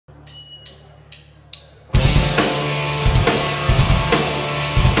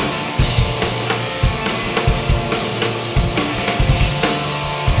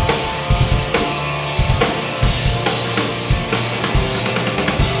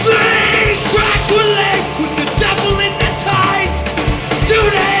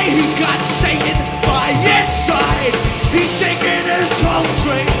He's taking his whole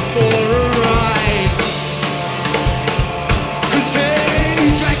train for a ride. 'Cause he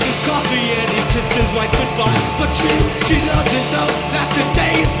drank his coffee and he kissed his wife goodbye. But she doesn't know that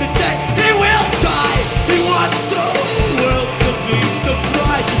today is the day he will die. He wants the world to be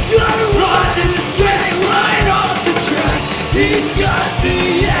surprised. He's gonna run his train right off the track. He's got the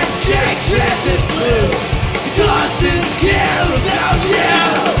NJ Transit Blue. He doesn't care about you.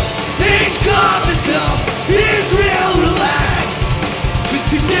 He's calm as hell. He's real relaxed. 'Cause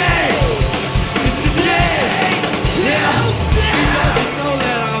today is the day. Yeah. He doesn't know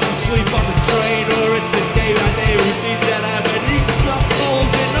that I'm asleep on the train, or it's a day-by-day routine that I've been eating up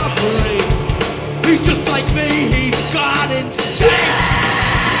holes in a parade. He's just like me. He's gone insane.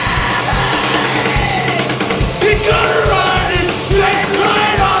 He's gonna run his train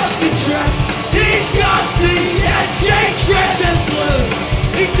right off the track. He's got the NJ Transit Blues.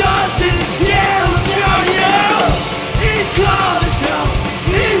 He doesn't care about you. He's calm as hell.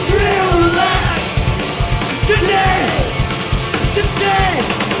 He's real relaxed. Today,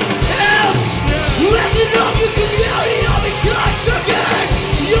 else, let it up, you can be out here, I'll be cocksucking.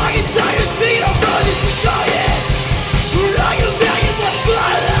 Young and tired, speaking of brothers, to go in. We're not gonna make it much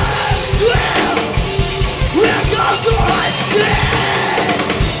further. Well, here comes the right thing.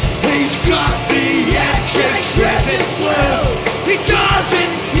 He's got the action Transit Blue. He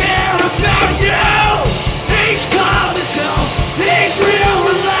doesn't care about you. He's calm as hell. He's real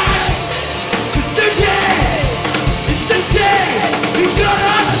relaxed. 'Cause today is the day he's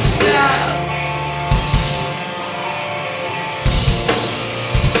gonna snap.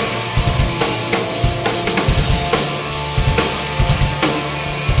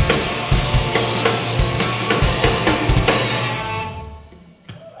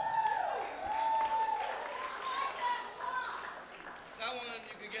 That one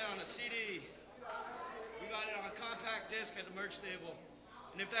you could get on a CD. We got it on a compact disc at the merch table.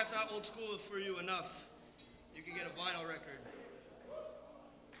 And if that's not old school for you enough, you can get a vinyl